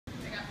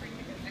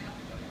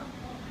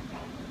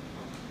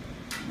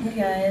Hey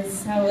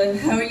guys, how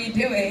are you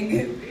doing?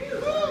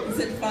 Is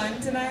it fun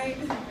tonight?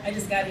 I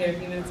just got here a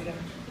few minutes ago.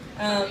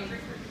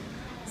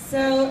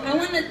 So I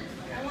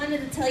wanted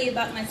to tell you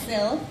about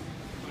myself.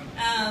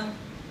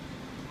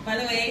 By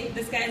the way,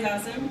 this guy is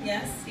awesome.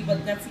 Yes,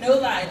 that's no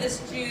lie. This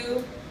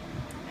Jew,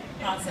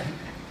 awesome.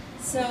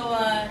 So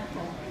I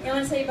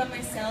want to tell you about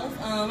myself.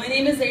 My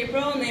name is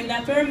April, named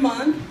after a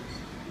month.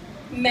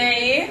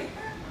 May.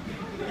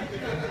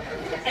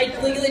 I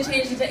legally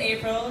changed it to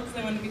April because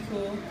I wanted to be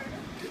cool.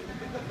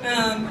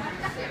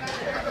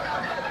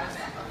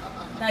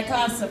 That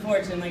costs a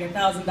fortune, like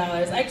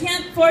 $1,000. I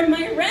can't afford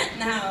my rent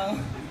now.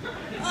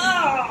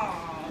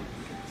 Oh,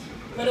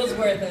 but it was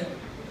worth it.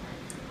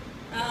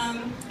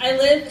 I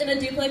live in a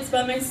duplex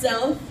by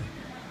myself.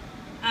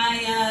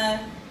 I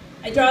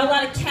draw a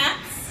lot of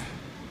cats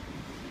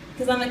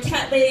because I'm a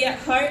cat lady at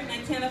heart, and I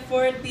can't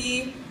afford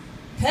the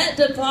pet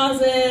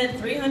deposit,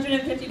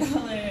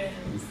 $350.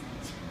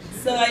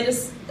 So I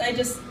just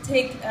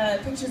take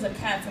pictures of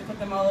cats and put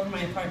them all over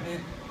my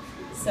apartment.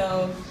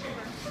 So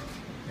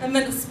I'm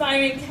an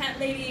aspiring cat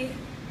lady.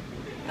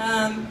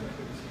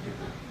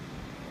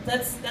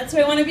 That's who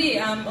I want to be.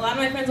 A lot of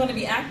my friends want to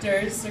be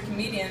actors or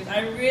comedians.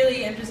 I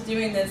really am just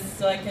doing this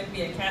so I can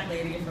be a cat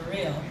lady for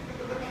real.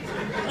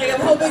 Like,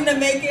 I'm hoping to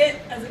make it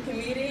as a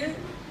comedian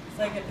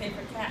so I can pay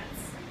for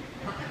cats.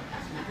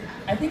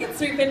 I think it's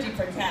 $350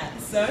 per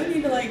cat, so I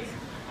need to I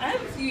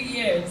have a few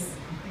years.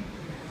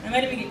 I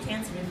might even get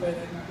cancer before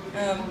then.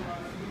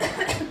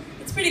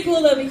 It's pretty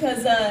cool though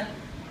because,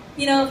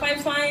 if I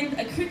find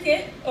a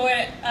cricket or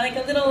like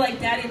a little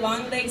daddy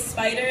long leg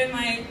spider in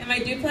my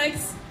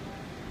duplex,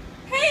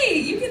 hey,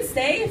 you can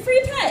stay, a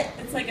free pet.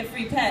 It's like a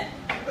free pet.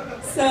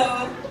 So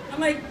I'm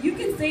like, you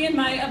can stay in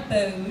my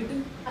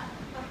abode.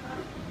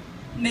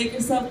 Make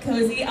yourself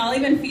cozy. I'll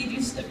even feed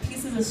you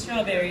pieces of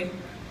strawberry.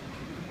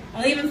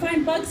 I'll even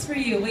find bugs for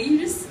you. Will you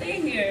just stay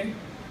here?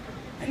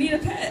 I need a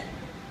pet.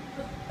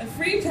 A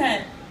free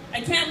pet. I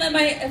can't let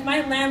if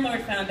my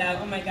landlord found out,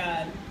 oh my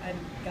God,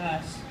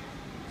 gosh.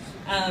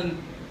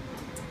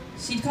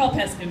 She'd call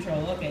pest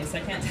control, okay, so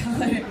I can't tell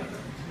her.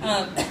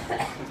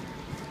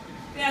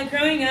 Yeah,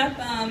 growing up,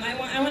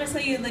 I want to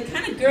tell you the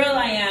kind of girl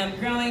I am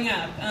growing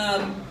up.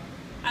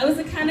 I was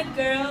the kind of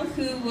girl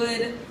who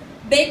would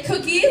bake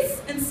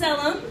cookies and sell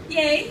them,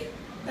 yay,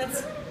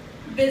 that's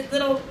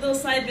little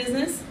side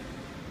business.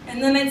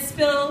 And then I'd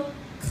spill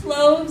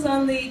cloves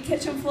on the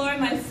kitchen floor,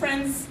 my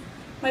friend's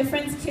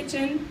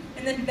kitchen,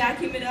 and then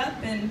vacuum it up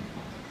and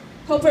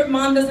hope her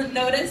mom doesn't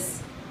notice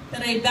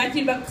that I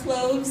vacuumed up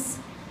cloves.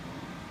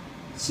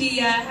 She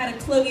had a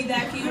Chloe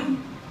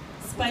vacuum,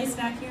 spice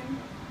vacuum.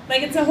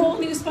 Like, it's a whole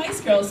new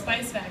Spice Girl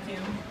spice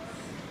vacuum.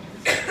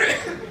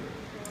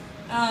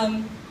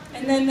 And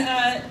then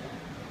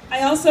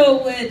I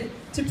also would,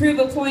 to prove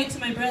a point to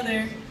my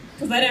brother,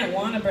 because I didn't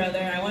want a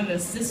brother, I wanted a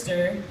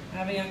sister. I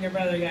have a younger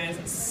brother, guys.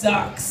 It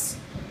sucks.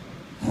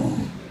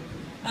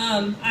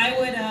 I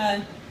would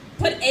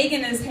put egg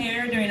in his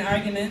hair during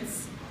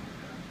arguments.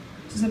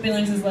 Just hope he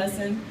learns his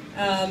lesson.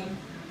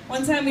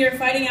 One time we were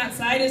fighting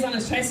outside, he was on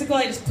his tricycle,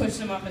 I just pushed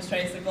him off his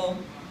tricycle.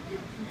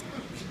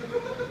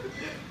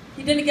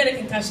 He didn't get a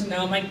concussion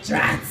though, I'm like,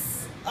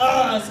 drats!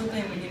 Oh,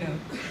 something,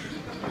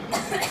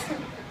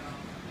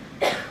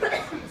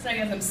 Sorry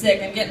guys, I'm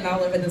sick, I'm getting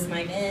all over this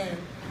mic.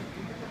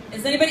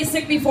 Is anybody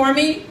sick before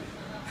me?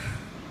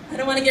 I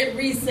don't want to get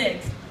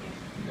re-sick.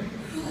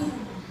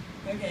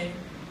 Okay.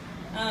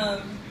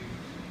 Yeah,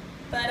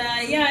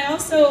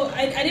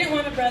 I didn't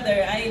want a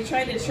brother. I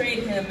tried to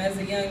trade him as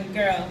a young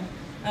girl.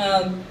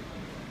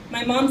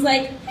 My mom's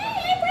like,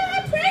 hey, April,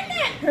 I'm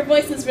pregnant! Her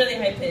voice is really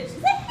high-pitched.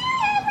 She's like,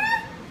 hey, April,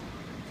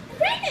 I'm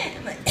pregnant!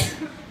 I'm like,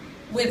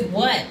 with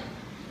what?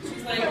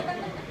 She's like, your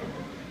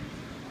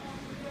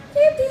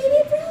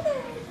baby brother!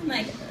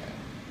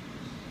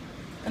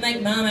 I'm like,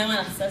 Mom, I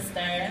want a sister.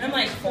 And I'm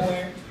like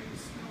 4.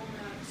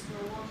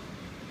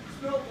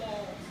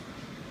 Snowballs.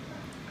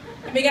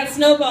 And we got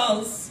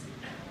snowballs.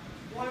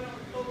 Why don't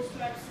those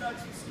have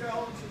sex with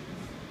skeletons?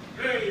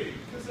 Hey,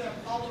 because they have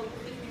hollow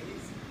kidneys.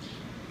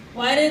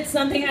 Why did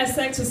something have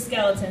sex with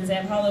skeletons? They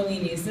have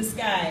Halloweenies. This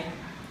guy.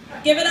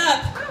 Give it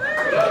up!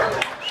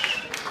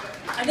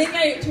 I think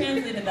I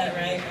translated that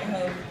right, I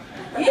hope.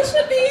 He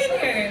should be in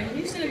here.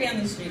 He shouldn't be on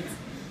the streets.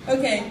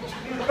 Okay.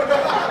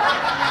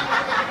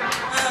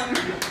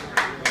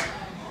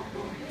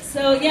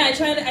 So yeah, I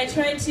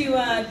tried to,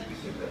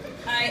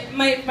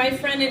 my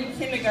friend in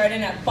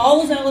kindergarten at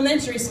Balls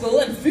Elementary School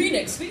in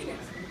Phoenix.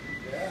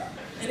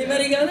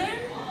 Anybody go there?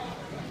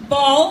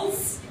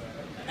 Balls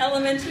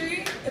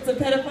Elementary? It's a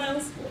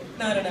pedophile school?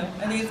 No, I don't know.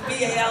 I think it's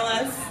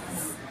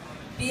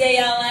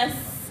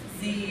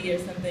B-A-L-S-Z or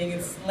something.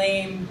 It's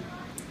lame.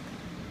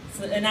 It's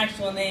an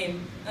actual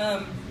name.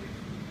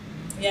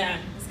 Yeah,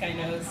 this guy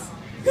knows.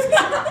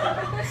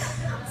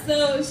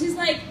 So she's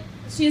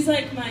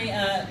like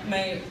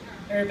my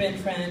urban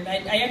friend.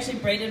 I actually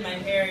braided my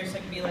hair so I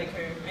could be like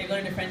her. I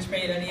learned to French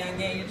braid at a young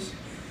age.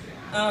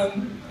 I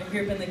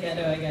grew up in the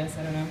ghetto, I guess.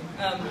 I don't know.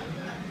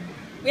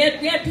 We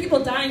had people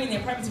dying in the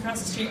apartments across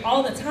the street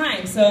all the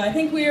time. So I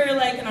think we were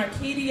like in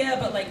Arcadia,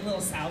 but like a little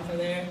south of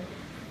there.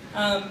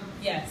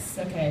 Yes,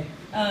 okay.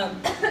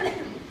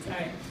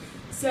 Sorry.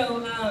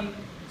 So,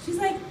 she's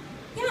like,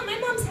 yeah, my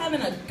mom's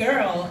having a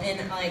girl,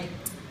 and like,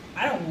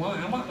 I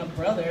want a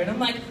brother. And I'm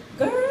like,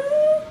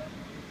 girl,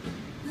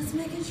 let's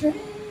make a trade.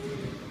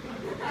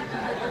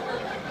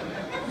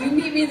 You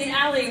meet me in the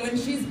alley when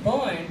she's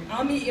born.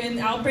 I'll meet you and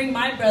I'll bring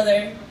my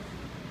brother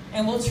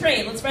and we'll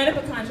trade. Let's write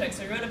up a contract.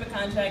 So we wrote up a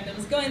contract. It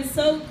was going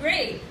so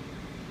great.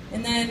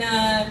 And then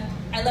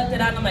I left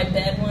it out on my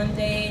bed one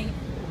day.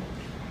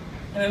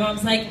 And my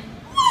mom's like,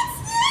 what's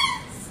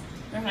this?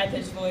 Her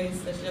high-pitched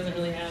voice that she doesn't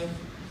really have.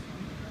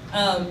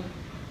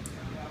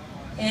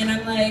 And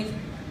I'm like,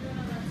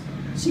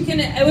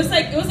 it was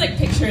like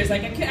pictures.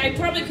 Like I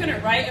probably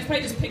couldn't write. It was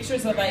probably just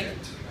pictures of like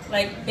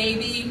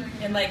baby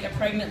and like a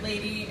pregnant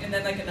lady and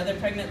then like another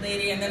pregnant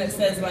lady, and then it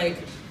says like,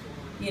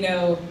 you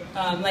know,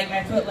 like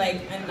I put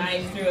like a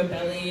knife through a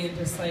belly and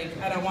just like,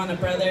 I don't want a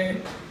brother,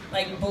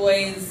 like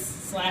boys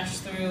slash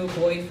through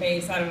boy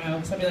face, I don't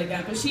know, something like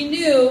that. But she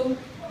knew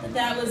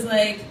that was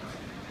like,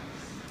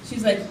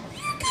 she's like,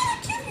 you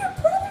gotta give your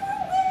brother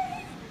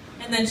away.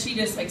 And then she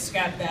just like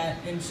scrapped that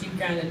and she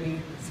grounded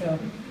me. So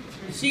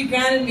she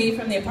grounded me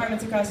from the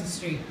apartments across the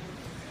street.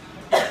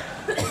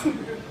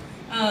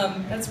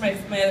 That's my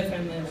other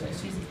friend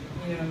lives. She's,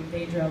 you know, in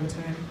danger all the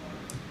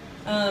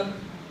time.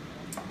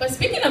 But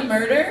speaking of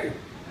murder,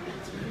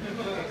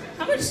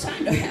 how much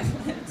time do I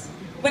have left?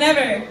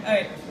 Whenever. All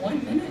right,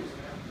 1 minute?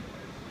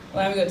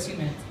 Well, I'm gonna go 2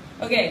 minutes.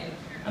 Okay,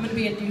 I'm gonna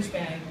be a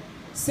douchebag.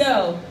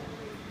 So,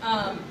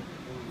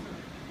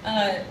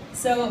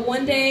 so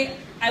one day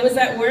I was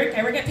at work.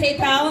 I work at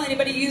PayPal.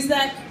 Anybody use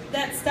that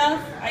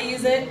stuff? I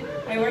use it.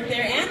 I work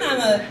there, and I'm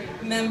a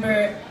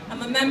member.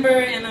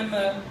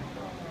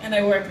 And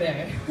I work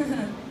there.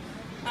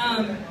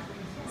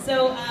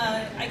 So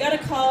I got a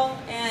call,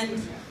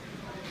 and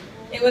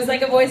it was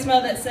like a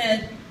voicemail that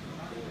said,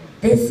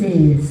 "This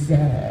is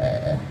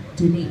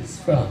Denise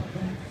from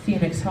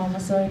Phoenix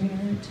Homicide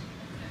Unit.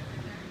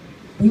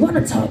 We want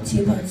to talk to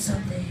you about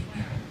something.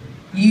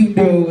 You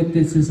know what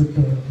this is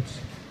about."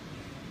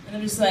 And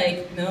I'm just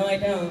like, no, I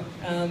don't.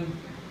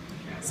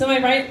 So my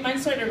mind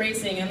started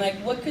racing. I'm like,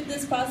 what could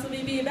this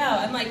possibly be about?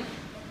 I'm like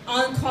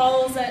on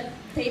calls at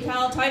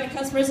PayPal, talking to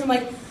customers. I'm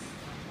like,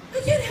 I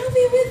can't help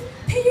you with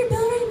pay your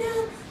bill right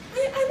now.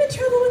 I'm in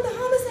trouble with the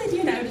homicide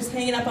unit. I'm just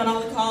hanging up on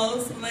all the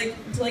calls. I'm like,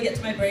 until I get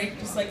to my break,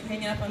 just like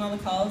hanging up on all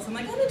the calls. I'm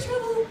like, I'm in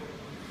trouble.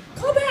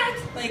 Call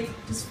back. Like,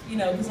 just, you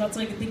know, because that's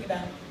what I can think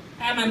about.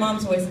 I have my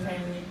mom's voice,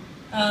 apparently.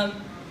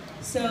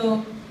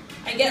 So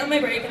I get on my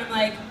break, and I'm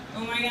like,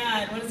 oh my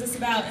God, what is this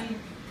about? And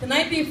the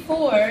night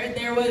before,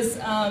 there was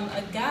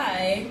a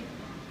guy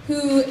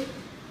who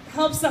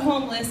helps the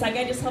homeless. Like,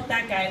 I just helped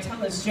that guy tell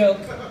this joke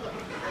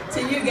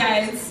to you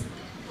guys.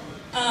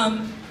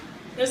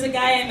 There's a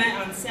guy I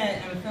met on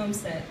set, on a film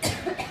set,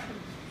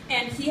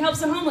 and he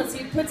helps the homeless.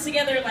 He puts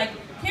together like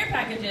care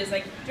packages,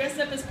 like dressed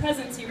up as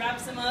presents. He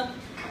wraps them up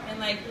in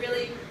like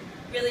really,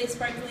 really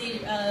sparkly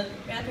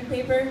wrapping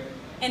paper,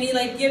 and he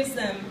like gives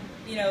them,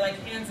 you know, like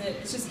hands it.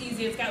 It's just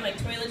easy. It's got like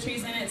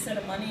toiletries in it instead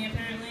of money,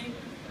 apparently.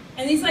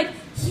 And he's like,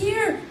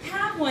 here,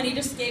 have one. He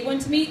just gave one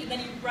to me, and then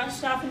he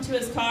rushed off into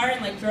his car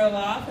and like drove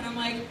off. And I'm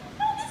like,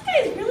 oh, this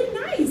guy's really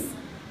nice.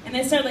 And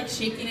I started like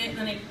shaking it, and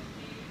then I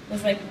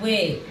was like,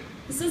 wait,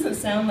 this doesn't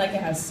sound like it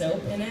has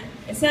soap in it.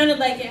 It sounded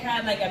like it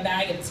had like a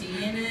bag of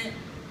tea in it.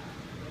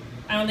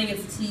 I don't think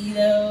it's tea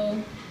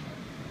though.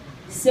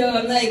 So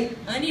I'm like,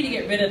 I need to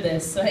get rid of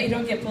this so I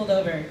don't get pulled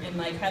over and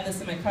like have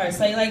this in my car.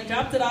 So I like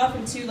dropped it off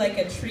into like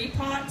a tree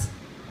pot,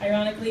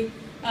 ironically.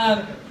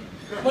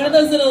 One of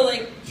those little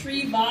like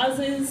tree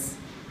vases,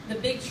 the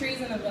big trees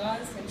in a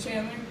vase in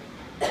Chandler,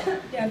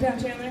 downtown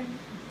Chandler.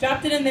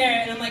 Dropped it in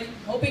there, and I'm like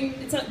hoping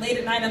it's not late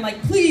at night. I'm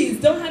like, please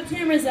don't have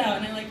cameras out,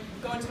 and I like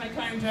go into my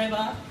car and drive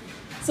off.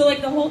 So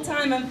like the whole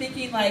time I'm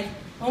thinking like,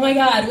 oh my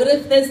God, what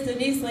if this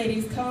Denise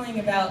lady's calling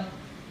about?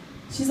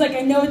 She's like,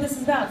 I know what this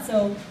is about.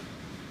 So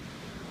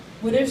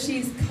what if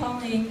she's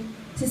calling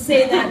to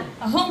say that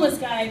a homeless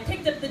guy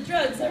picked up the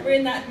drugs that were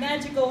in that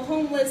magical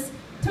homeless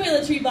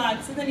toiletry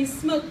box, and then he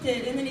smoked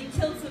it, and then he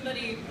killed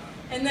somebody,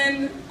 and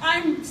then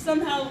I'm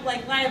somehow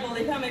like liable.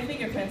 They found my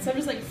fingerprints. So I'm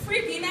just like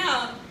freaking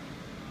out.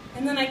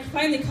 And then I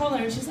finally call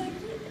her, and she's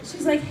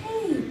like,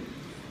 hey,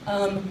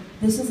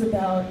 this is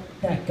about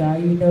that guy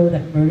you know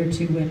that murdered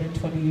 2 women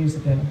 20 years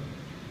ago.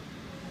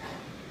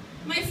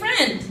 My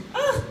friend.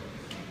 Oh,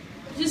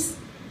 just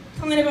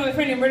calling about my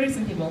friend who murdered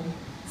some people.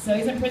 So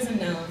he's in prison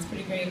now. It's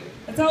pretty great.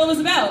 That's all it was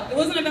about. It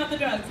wasn't about the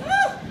drugs.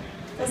 Oh,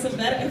 I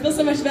feel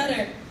so much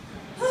better.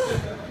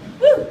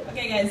 Woo.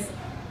 Okay, guys,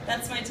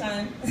 that's my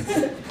time.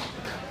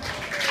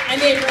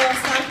 I'm April.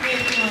 Stop me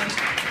if you want.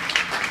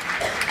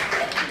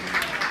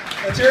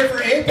 Let's hear it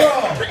for April.